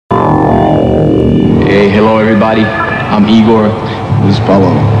Hello everybody, I'm Igor. This is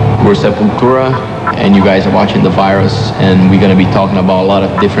Paulo. We're Sepultura, and you guys are watching The Virus, and we're gonna be talking about a lot of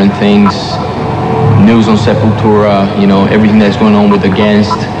different things. News on Sepultura, you know, everything that's going on with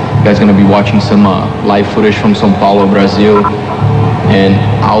Against. You guys are gonna be watching some live footage from Sao Paulo, Brazil. And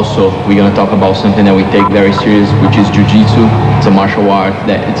also, we're gonna talk about something that we take very serious, which is Jiu-Jitsu. It's a martial art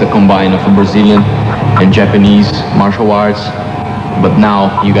that it's a combine of a Brazilian and Japanese martial arts. But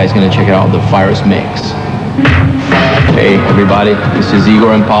now, you guys are gonna check it out, The Virus mix. Hey everybody, this is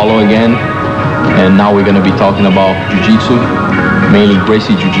Igor and Paulo again, and now we're going to be talking about Jiu-Jitsu, mainly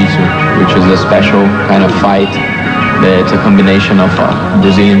Gracie Jiu-Jitsu, which is a special kind of fight that's a combination of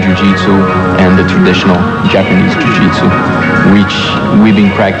Brazilian Jiu-Jitsu and the traditional Japanese Jiu-Jitsu, which we've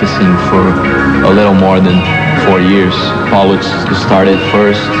been practicing for a little more than 4 years. Paulo started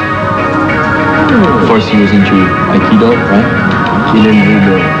first he was into Aikido, right?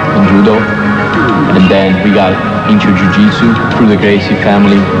 Aikido and Judo. And then we got into Jiu-Jitsu through the Gracie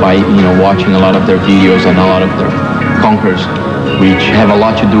family by, you know, watching a lot of their videos and a lot of their conquers, which have a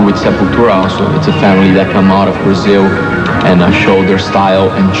lot to do with Sepultura also. It's a family that come out of Brazil and show their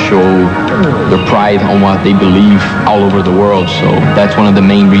style and show their pride on what they believe all over the world. So that's one of the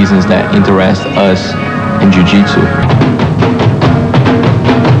main reasons that interest us in Jiu-Jitsu.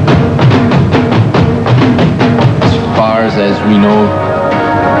 As far as we know,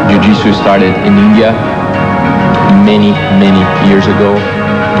 Jiu-Jitsu started in India many years ago,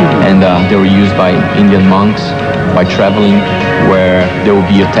 and they were used by Indian monks by traveling, where they will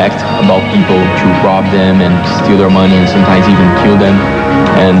be attacked about people to rob them and steal their money and sometimes even kill them.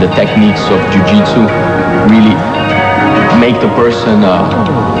 And the techniques of Jiu-Jitsu really make the person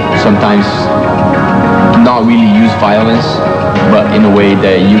sometimes not really use violence, but in a way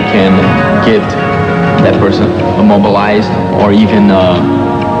that you can get that person immobilized or even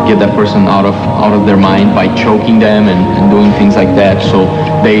get that person out of their mind by choking them and doing things like that. So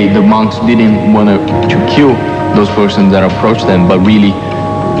the monks didn't want to kill those persons that approached them, but really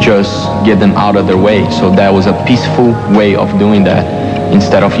just get them out of their way. So that was a peaceful way of doing that,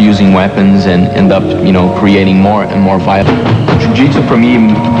 instead of using weapons and end up, you know, creating more and more violence. Jiu-Jitsu for me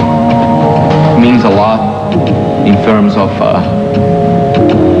means a lot in terms of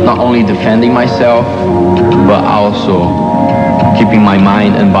not only defending myself, but also keeping my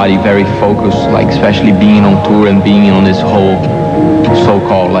mind and body very focused, like especially being on tour and being on this whole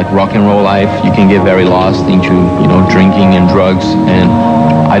so-called like rock and roll life. You can get very lost into, you know, drinking and drugs, and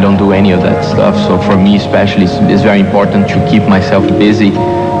I don't do any of that stuff. So for me especially, it's very important to keep myself busy,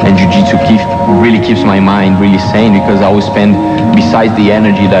 and Jiu-Jitsu really keeps my mind really sane, because I always spend, besides the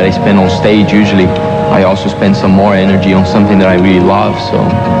energy that I spend on stage usually, I also spend some more energy on something that I really love. So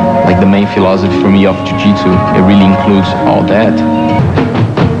like the main philosophy for me of Jiu-Jitsu, it really includes all that.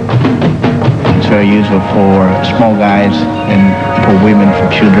 It's very useful for small guys and for women, for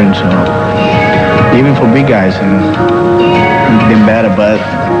children, so even for big guys, and even better. But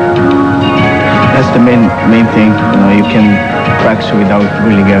that's the main thing. You know, you can practice without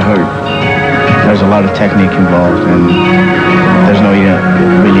really get hurt. There's a lot of technique involved, and there's no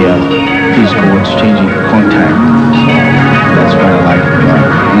really a physical exchanging contact. So that's what I like about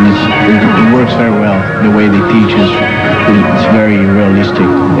it. And it works very well. The way they teach is it's very realistic.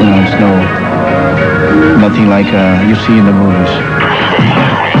 You know, it's nothing like you see in the movies.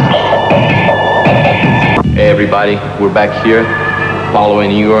 Hey everybody, we're back here. Paulo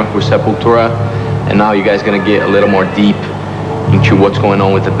and Igor, we're Sepultura, and now you guys gonna get a little more deep into what's going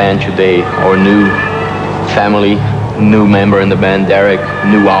on with the band today. Our new family, new member in the band, Derek,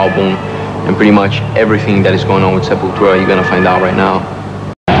 new album, and pretty much everything that is going on with Sepultura you're gonna find out right now.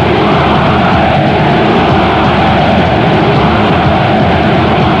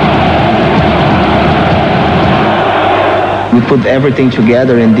 We put everything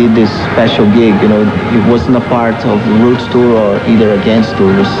together and did this special gig. You know, it wasn't a part of the Roots tour or either Against tour.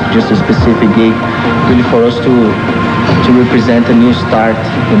 It was just a specific gig, really for us to represent a new start,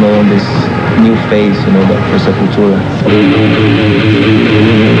 you know, on this new phase, you know, for Sepultura.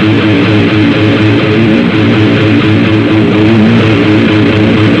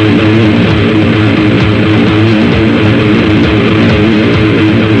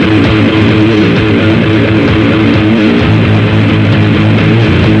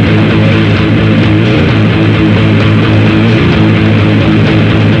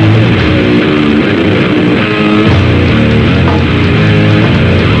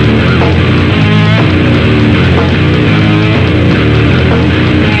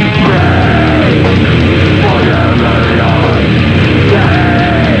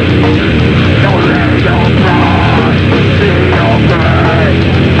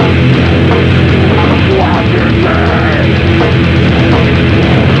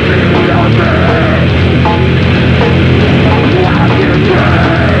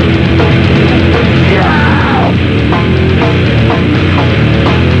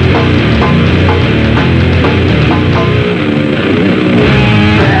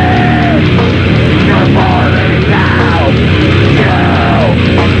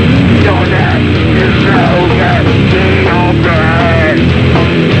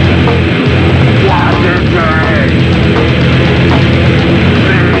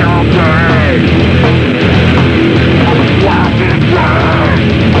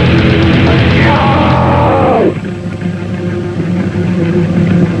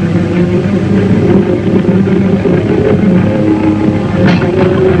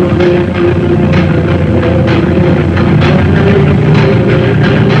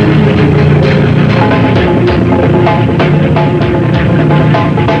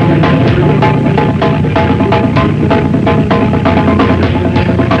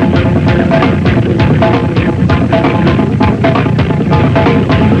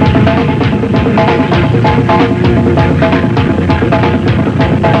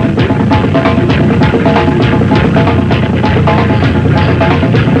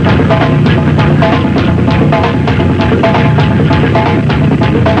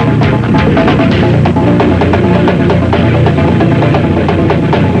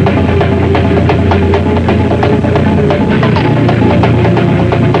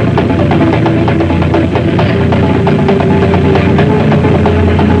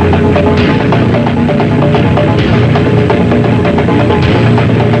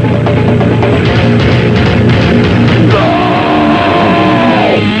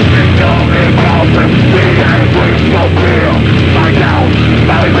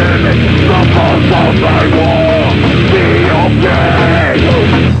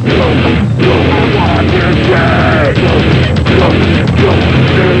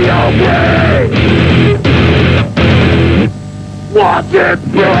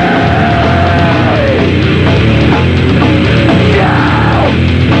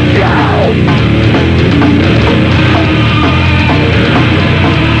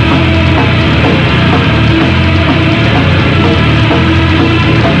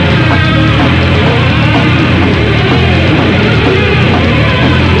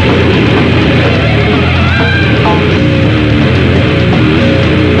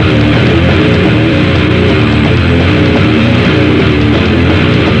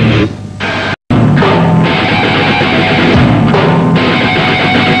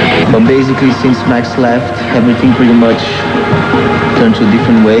 Basically, since Max left, everything pretty much turned to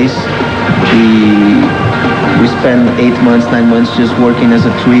different ways. We spent 8 months, 9 months just working as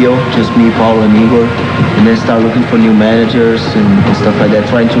a trio, just me, Paul, and Igor, and then start looking for new managers and stuff like that,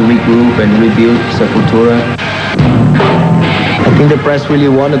 trying to regroup and rebuild Sepultura. I think the press really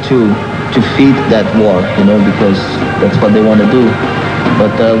wanted to feed that war, because that's what they want to do.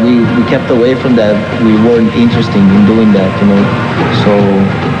 But we kept away from that. We weren't interested in doing that, So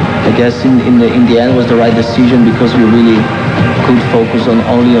I guess in the end was the right decision because we really could focus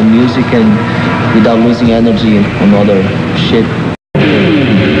only on music and without losing energy on other shit.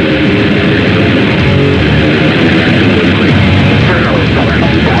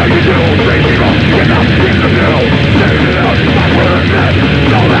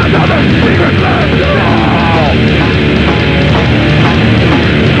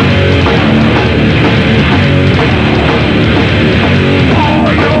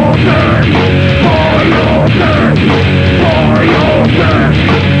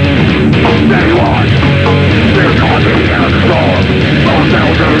 They want, they're coming out of the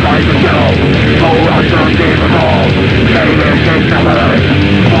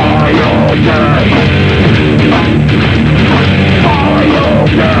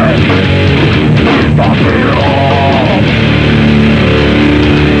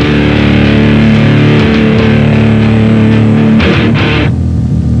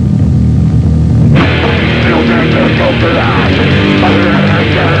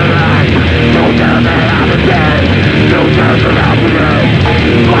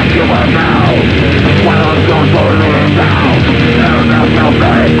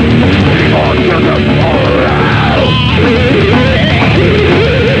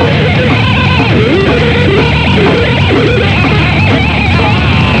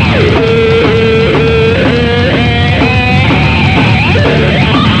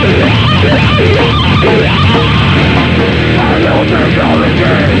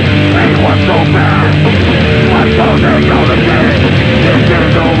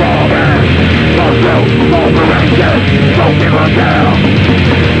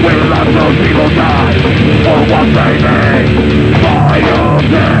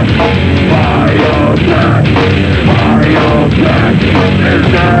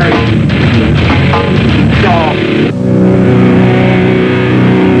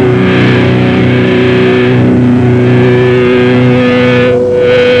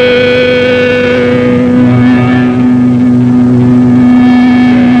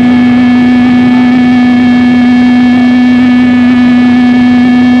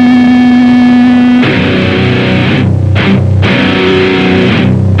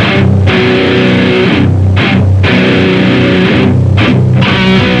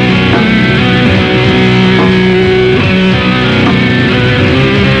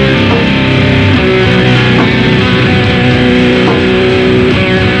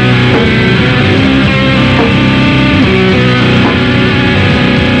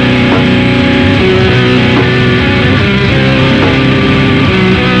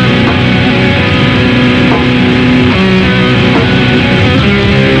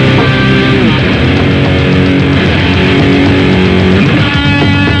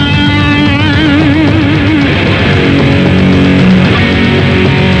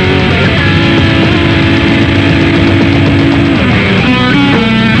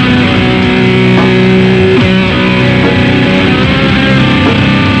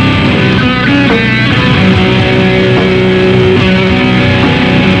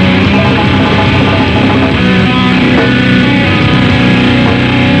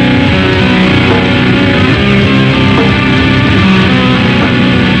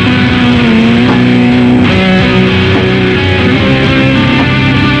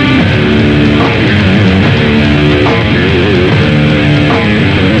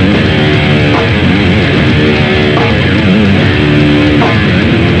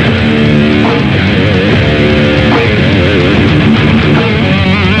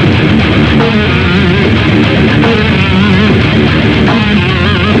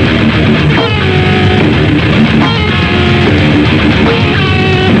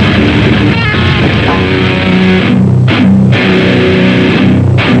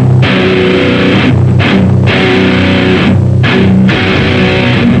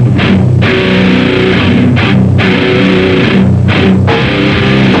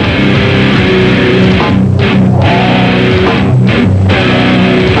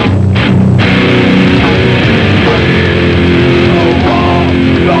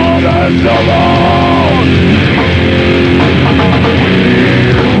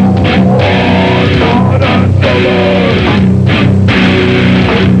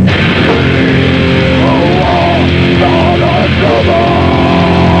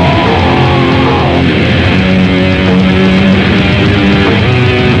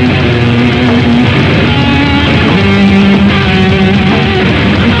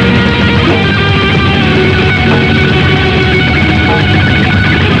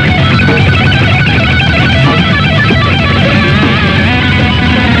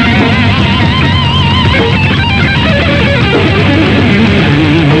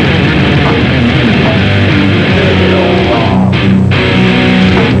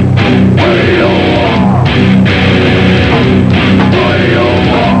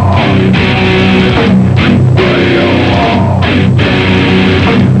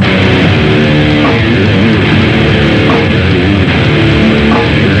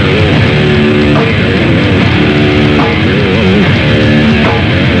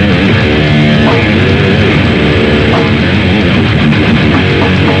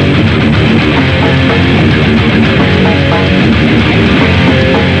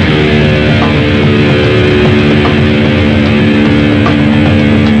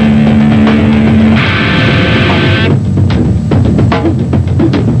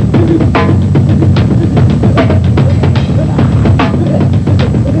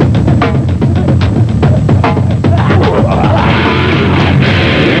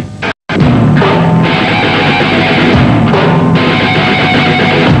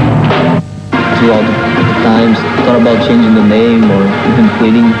throughout the times. Thought about changing the name or even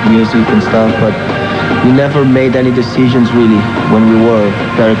quitting music and stuff, but we never made any decisions really when we were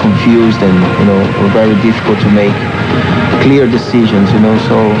very confused and, were very difficult to make clear decisions,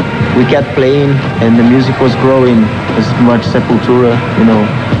 so we kept playing and the music was growing as much Sepultura,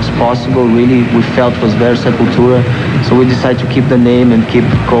 as possible. Really, we felt was very Sepultura, so we decided to keep the name and keep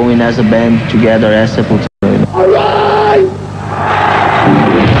going as a band together as Sepultura. All right!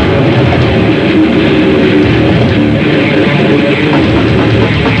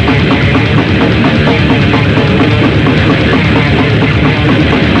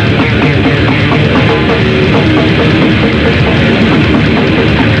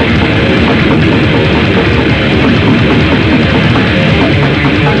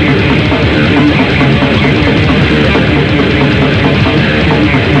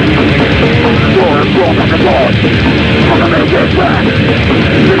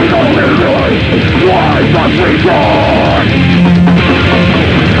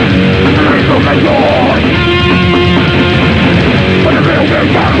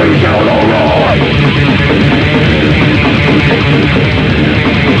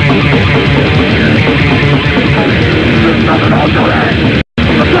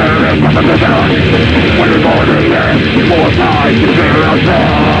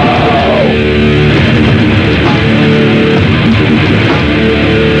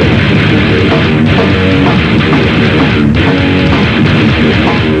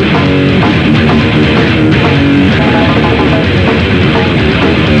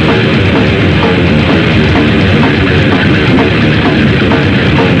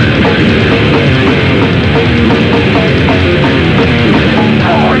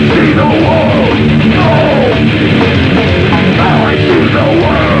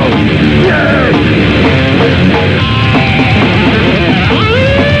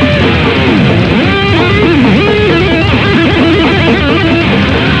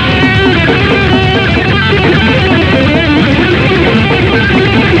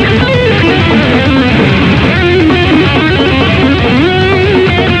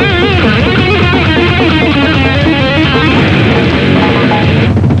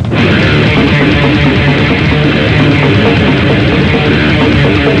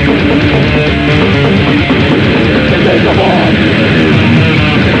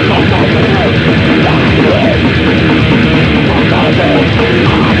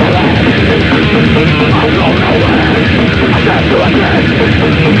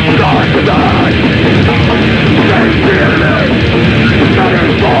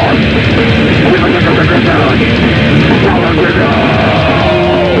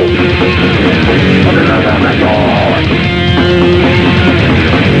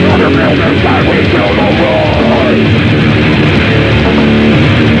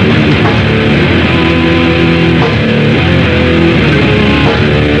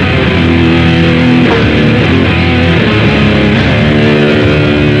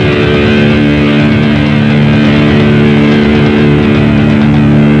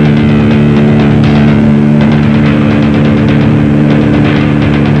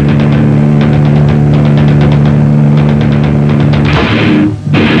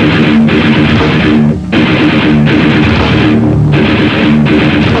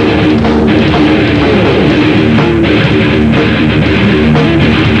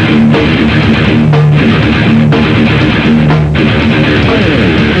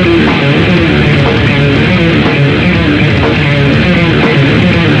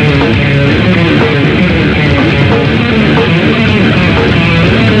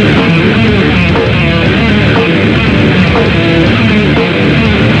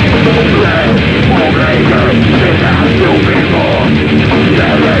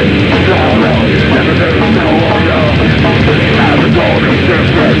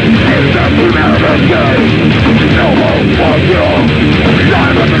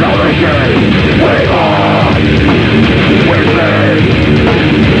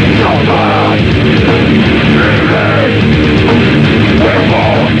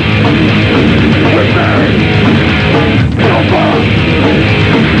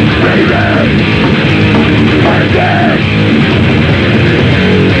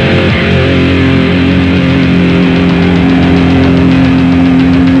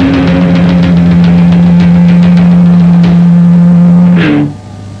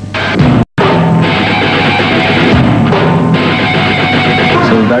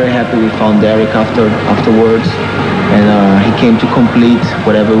 Afterwards, and he came to complete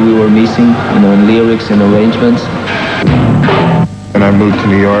whatever we were missing, in lyrics and arrangements. and I moved to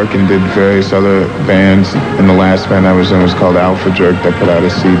New York and did various other bands. And the last band I was in was called Alpha Jerk that put out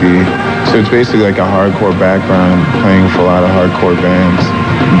a CD. So it's basically like a hardcore background, playing for a lot of hardcore bands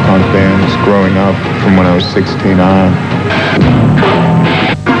and punk bands growing up from when I was 16 on.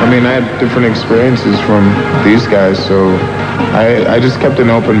 I mean, I had different experiences from these guys, so I just kept an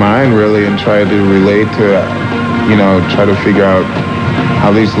open mind, really, and tried to relate to, you know, try to figure out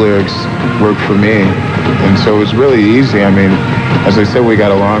how these lyrics work for me. And so it was really easy. I mean, as I said, we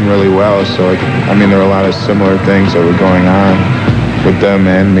got along really well, so I mean, there were a lot of similar things that were going on with them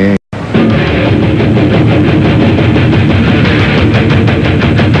and me.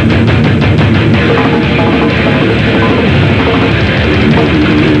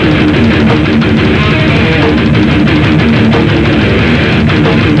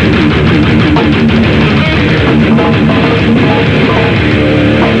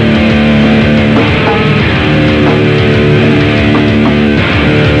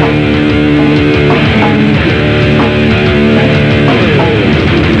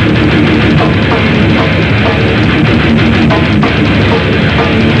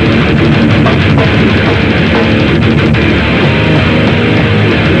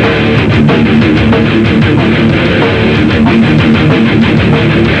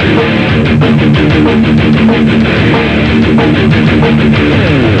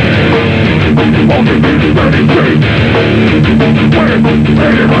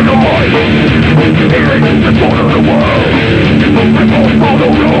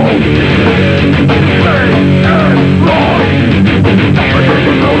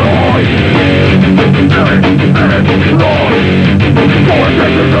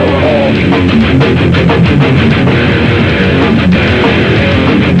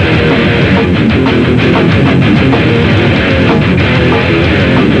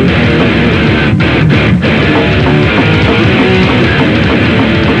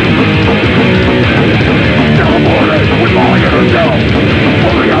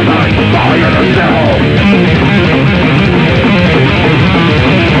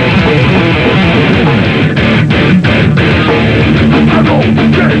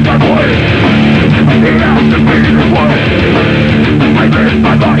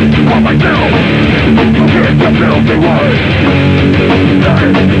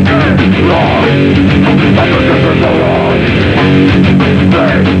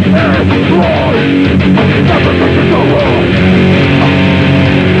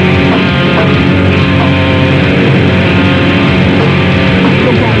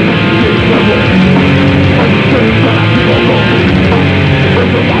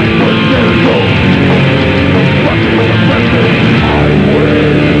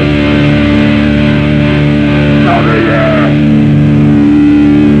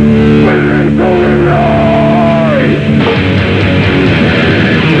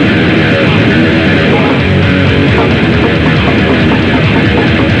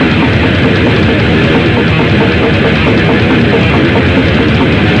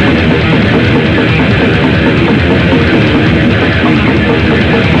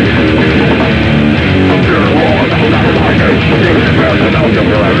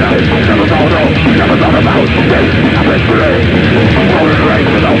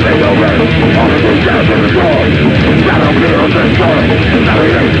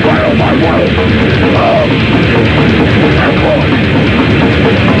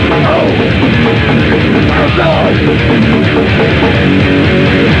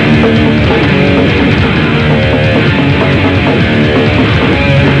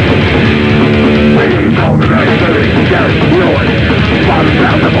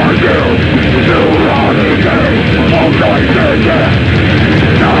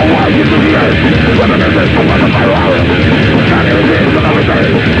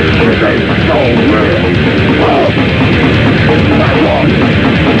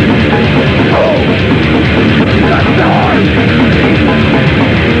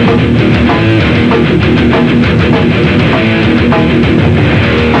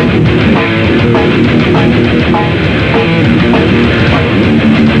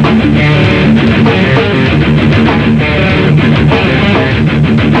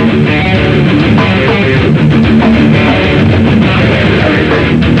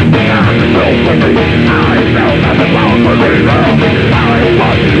 With me.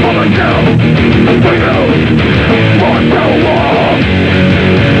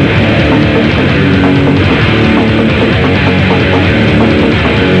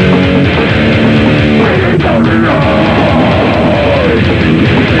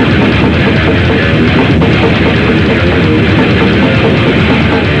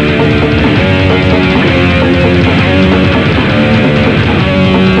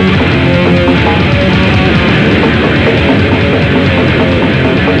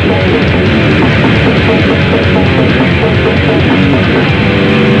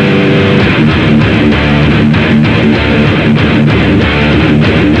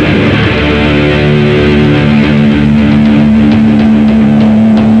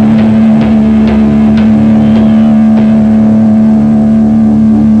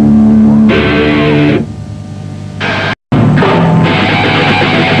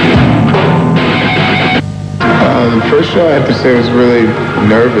 I have to say I was really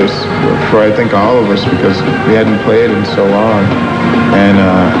nervous for, I think, all of us because we hadn't played in so long. And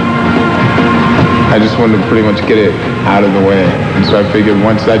I just wanted to pretty much get it out of the way. And so I figured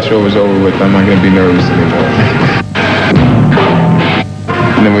once that show was over with, I'm not going to be nervous anymore.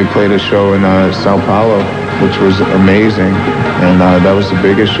 And then we played a show in Sao Paolo, which was amazing. And that was the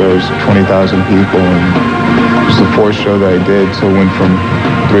biggest show. It was 20,000 people. And it was the fourth show that I did, so it went from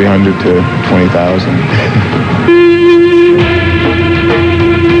 300 to 20,000.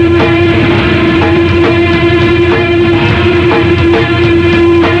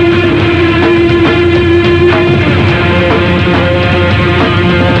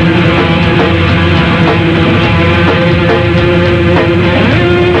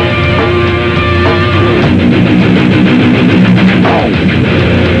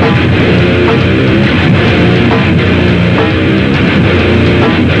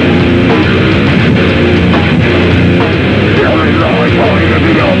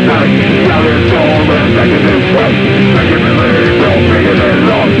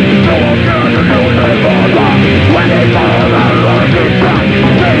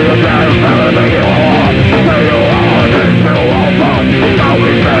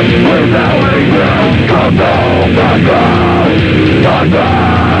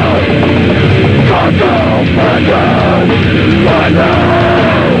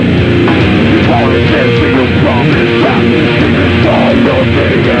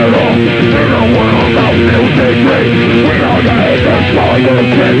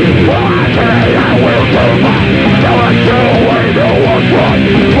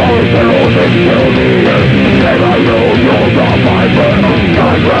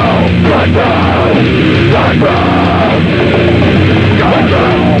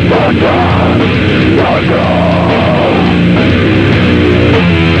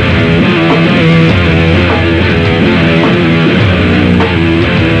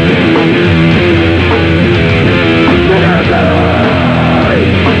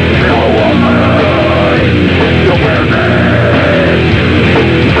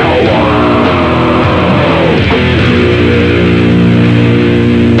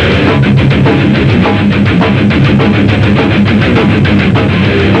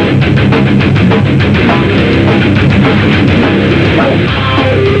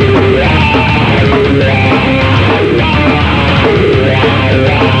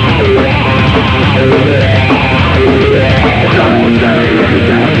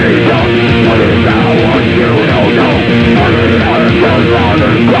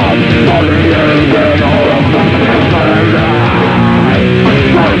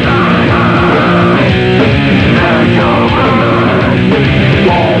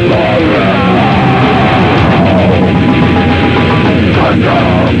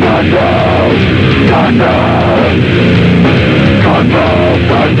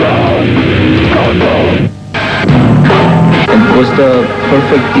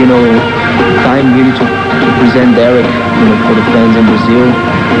 Perfect, time really to present Derek, for the fans in Brazil,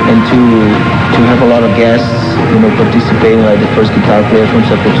 and to have a lot of guests, participating, like the first guitar player from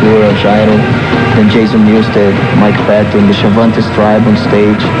Sepultura, Jairo, then Jason Newsted, Mike Patton, the Chavantes Tribe on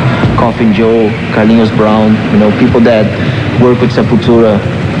stage, Coffin Joe, Carlinhos Brown, people that work with Sepultura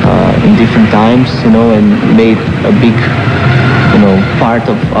in different times, and made a big, part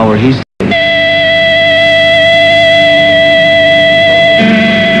of our history.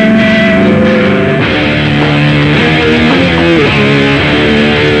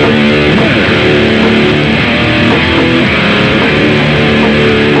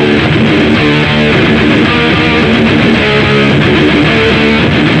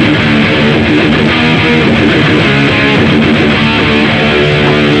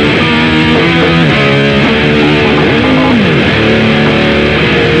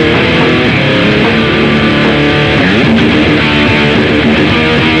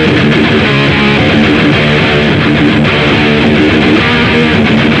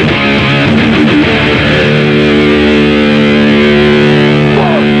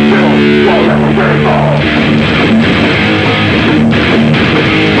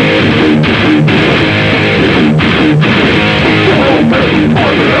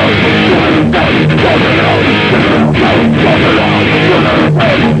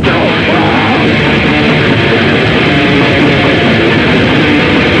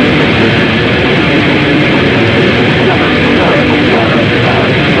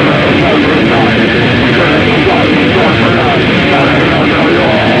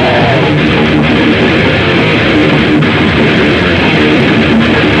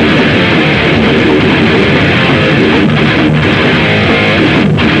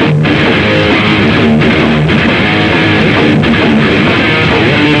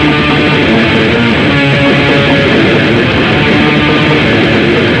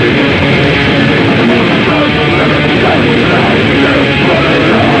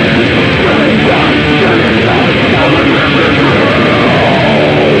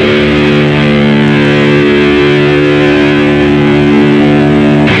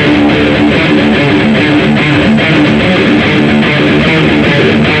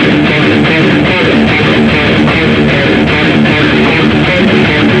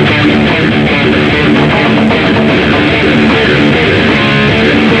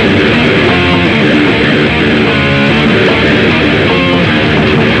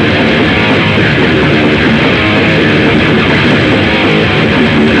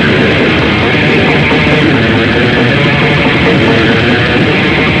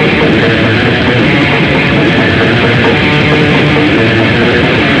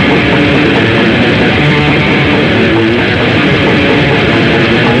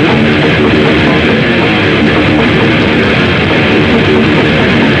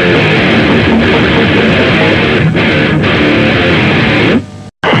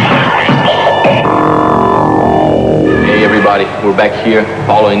 here,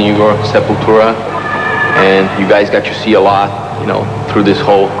 Paulo and Igor, Sepultura, and you guys got to see a lot, you know, through this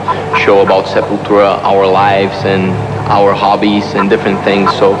whole show about Sepultura, our lives and our hobbies and different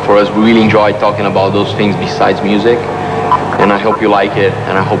things. So for us, we really enjoy talking about those things besides music, and I hope you like it,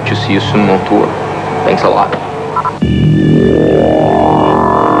 and I hope to see you soon on tour. Thanks a lot.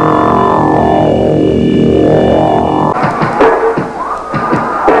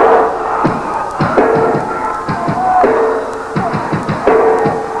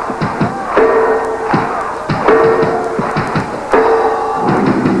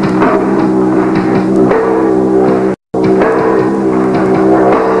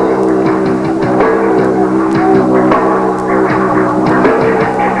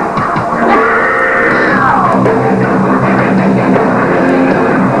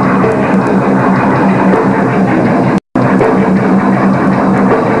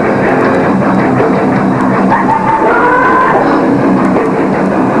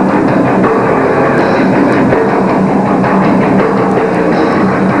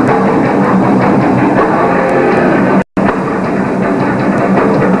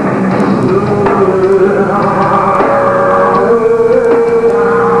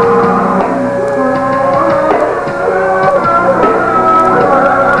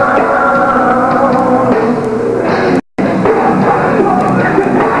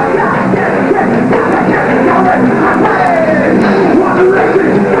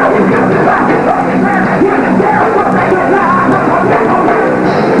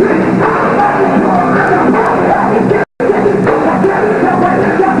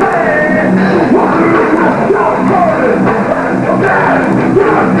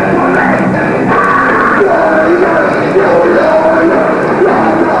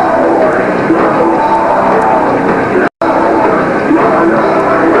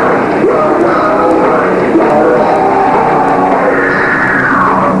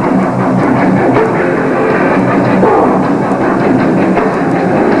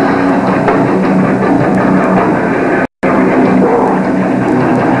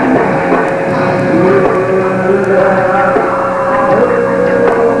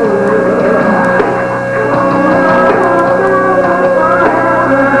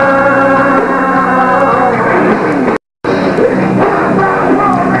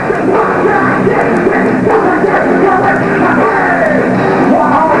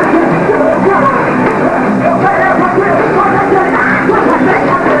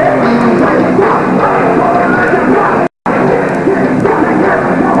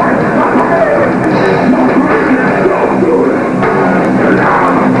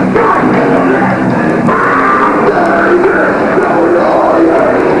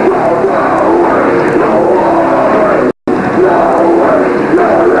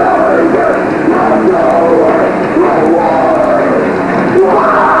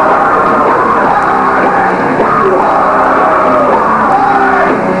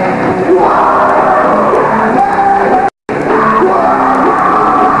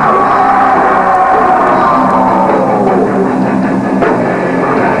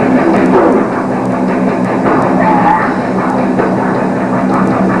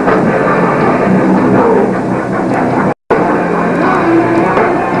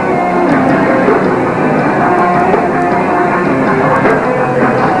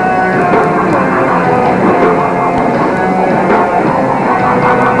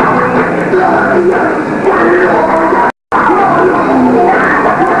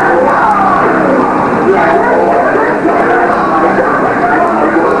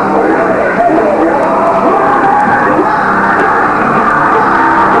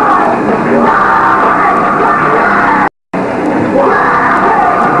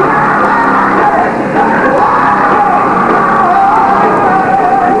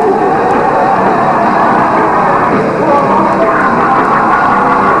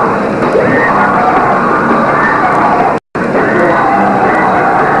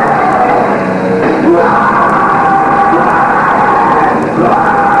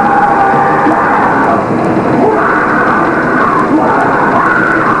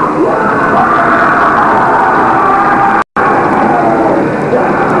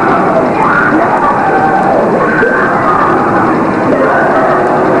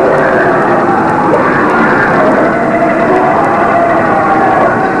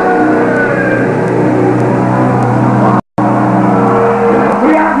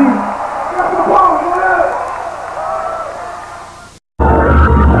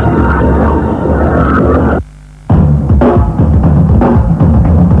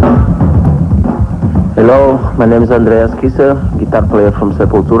 Hello, my name is Andreas Kisser, guitar player from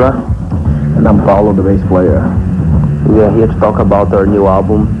Sepultura. And I'm Paulo, the bass player. We are here to talk about our new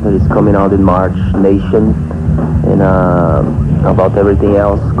album that is coming out in March, Nation, and about everything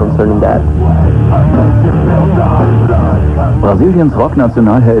else concerning that. Brasiliens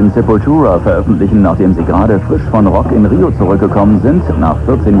Rock-Nationalhelden Sepultura veröffentlichen, nachdem sie gerade frisch von Rock in Rio zurückgekommen sind, nach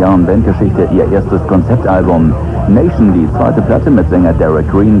 14 Jahren Bandgeschichte ihr erstes Konzeptalbum. Nation, die zweite Platte mit Sänger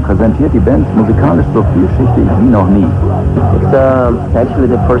Derek Green, präsentiert die Band musikalisch so vielschichtig wie noch nie. It's actually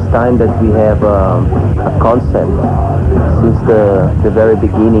the first time that we have a concept since the very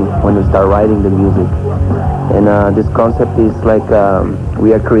beginning when we start writing the music. And this concept is like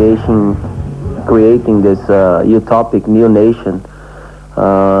we are creating this utopic new nation.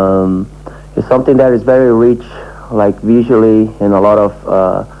 It's something that is very rich, like visually, and a lot of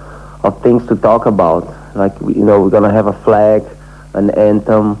things to talk about. Like, you know, we're gonna have a flag, an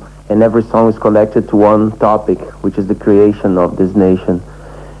anthem, and every song is connected to one topic, which is the creation of this nation.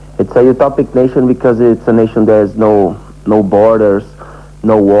 It's a utopic nation because it's a nation that has no borders,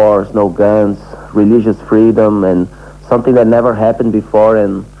 no wars, no guns, religious freedom, and something that never happened before,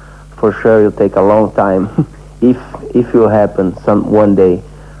 and for sure it'll take a long time if it will happen one day.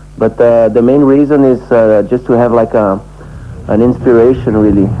 But the main reason is just to have like an inspiration,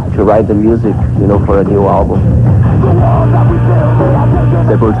 really, to write the music, you know, for a new album.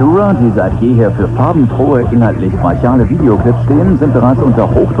 Sepultura, die seit jeher für farbenfrohe, inhaltlich brachiale Videoclips stehen, sind bereits unter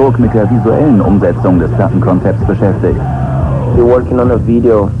Hochdruck mit der visuellen Umsetzung des Plattenkonzepts beschäftigt. We're working on a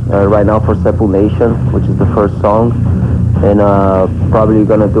video right now for Sepul Nation, which is the first song, and probably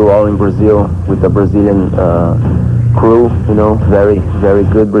gonna do all in Brazil with the Brazilian crew, you know, very, very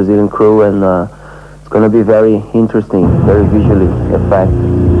good Brazilian crew, and it's gonna be very interesting, very visually effective.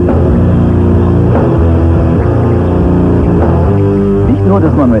 Nicht nur,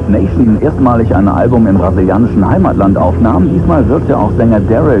 dass man mit Nation erstmalig ein Album im brasilianischen Heimatland aufnahm, diesmal wirkte auch Sänger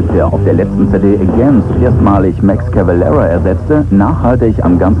Derek, der auf der letzten CD Against erstmalig Max Cavalera ersetzte, nachhaltig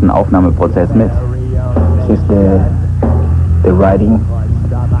am ganzen Aufnahmeprozess mit. Since the writing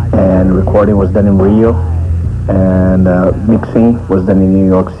and recording was done in Rio, and mixing was done in New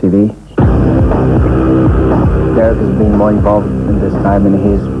York City. Derek has been more involved in this time, and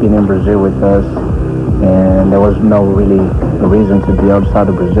he's been in Brazil with us, and there was no really reason to be outside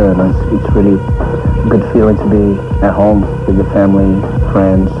of Brazil, and it's really a good feeling to be at home with your family,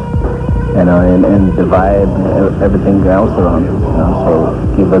 friends, and the vibe, and everything else around it. So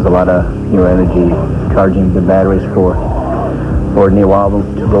give us a lot of new energy, charging the batteries for a new album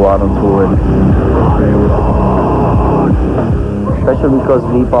to go out on tour. Especially because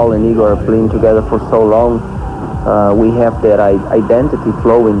me, Paul, and Igor are playing together for so long, we have that identity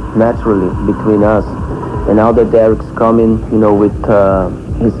flowing naturally between us. And now that Derek's coming, you know, with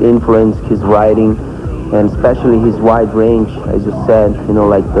his influence, his writing, and especially his wide range, as you said, you know,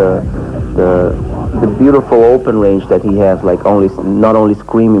 like the beautiful open range that he has, like not only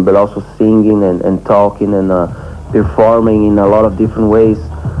screaming but also singing and talking and performing in a lot of different ways.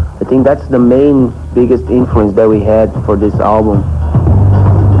 I think that's the biggest influence that we had for this album.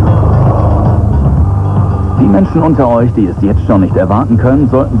 Die Menschen unter euch, die es jetzt schon nicht erwarten können,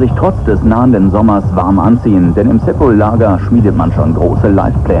 sollten sich trotz des nahenden Sommers warm anziehen, denn im Sepul-Lager schmiedet man schon große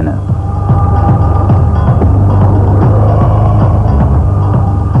Live-Pläne.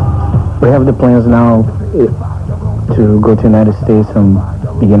 We have the plans now to go to the United States from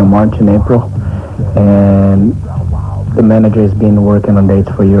beginning of March and April, and the manager has been working on dates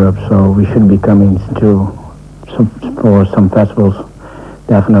for Europe, so we should be coming for some festivals,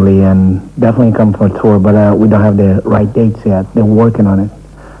 definitely, and definitely come for a tour, but we don't have the right dates yet. They're working on it,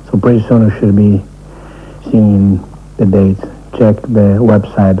 so pretty soon we should be seeing the dates. Check the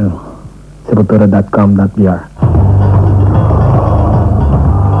website, sepultura.com.br.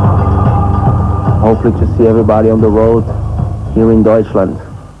 Hopefully to see everybody on the road here in Deutschland.